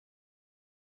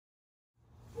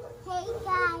Hey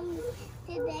guys,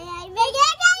 today I make a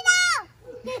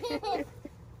volcano!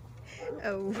 A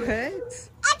what?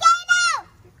 A volcano!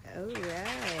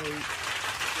 Alright.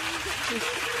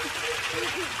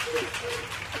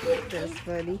 That's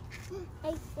funny. I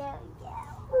show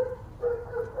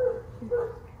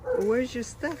you. Where's your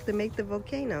stuff to make the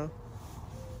volcano?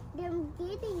 I'm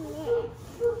getting it.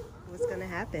 What's gonna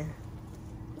happen?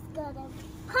 It's gonna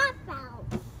pop out.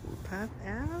 Pop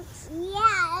out?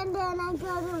 Yeah, and then I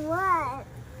go to work.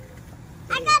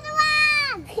 I got the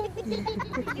one!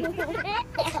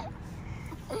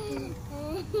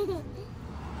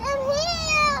 I'm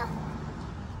here!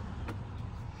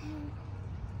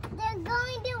 They're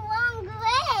going the wrong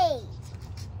way.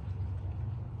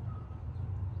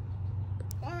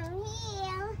 I'm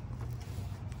here.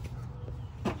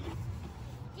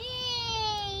 3,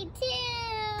 2,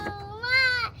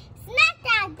 1. Snap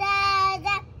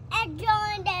that and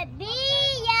join the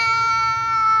video.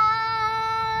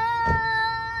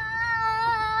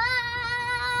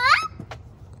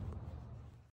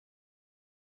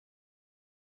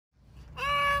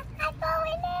 I'm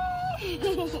going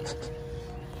in.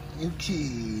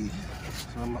 Okay,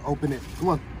 so I'm gonna open it. Come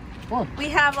on, come on. We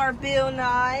have our Bill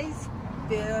Nyes.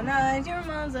 Bill Nyes, your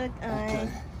mom's a Okay,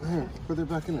 here, put it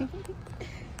back in there.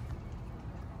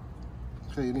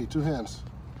 Okay, you need 2 hands.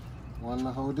 One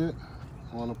to hold it,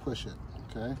 one to push it.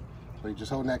 Okay, so you just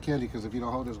holding that candy because if you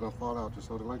don't hold it, it's gonna fall out. Just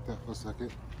hold it like that for a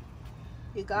second.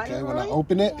 You got it, Okay, Roy? when I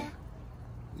open it,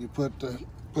 you put it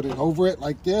over it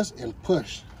like this and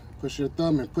push. Push your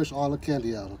thumb and push all the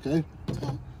candy out. Okay.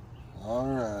 All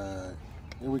right,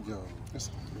 here we go.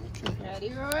 Okay.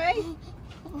 Ready, Roy?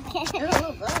 Okay.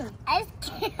 Oh, I'm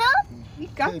scared. you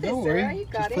got Okay, this, don't Sarah. worry. You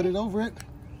got Just it. put it over it.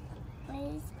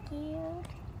 I'm scared.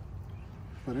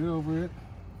 Put it over it.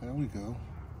 There we go.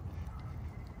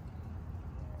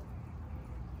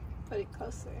 Put it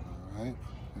closer. All right.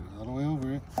 Put it all the way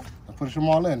over it. Now push them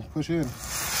all in. Push in.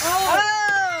 Oh!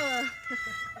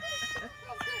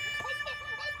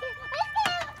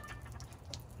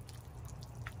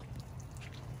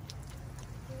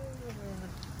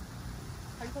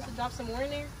 Are you supposed to drop some more in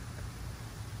there?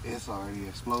 It's already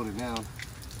exploded now.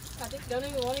 I think don't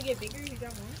even want to get bigger. You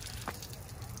got more.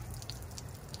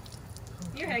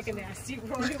 You're heckin' nasty,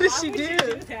 Roy. Why would she you do?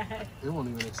 do that? They won't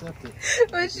even accept it.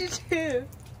 What'd she do?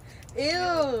 Ew.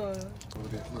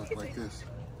 Hold it. Look like this.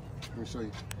 Let me show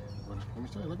you. Let me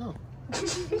show you. Let go.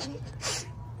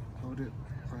 Hold it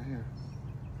right here.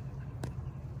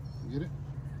 You get it?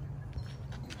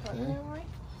 Okay.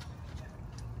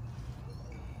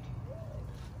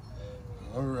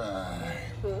 All right.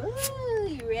 Ooh,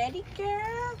 you ready,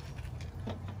 girl?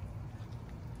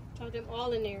 Throw them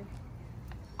all in there.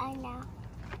 I know.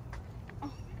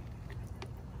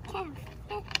 Come.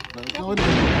 Let it go in there.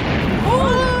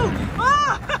 Oh!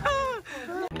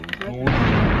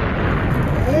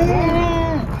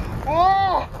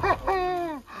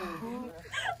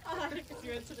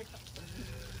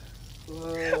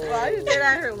 Why is that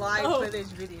at her live footage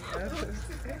video?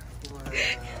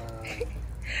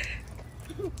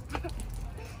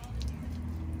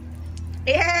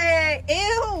 Hey,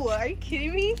 ew! Are you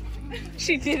kidding me?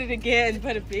 She did it again,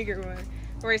 but a bigger one.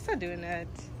 Rory, stop doing that.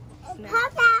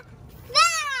 Papa,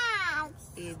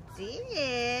 fast! It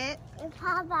did.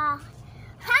 Papa,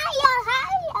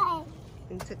 higher.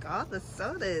 And took all the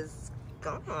sodas.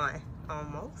 Gone.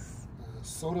 Almost.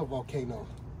 Soda volcano.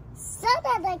 So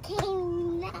that I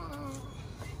came now.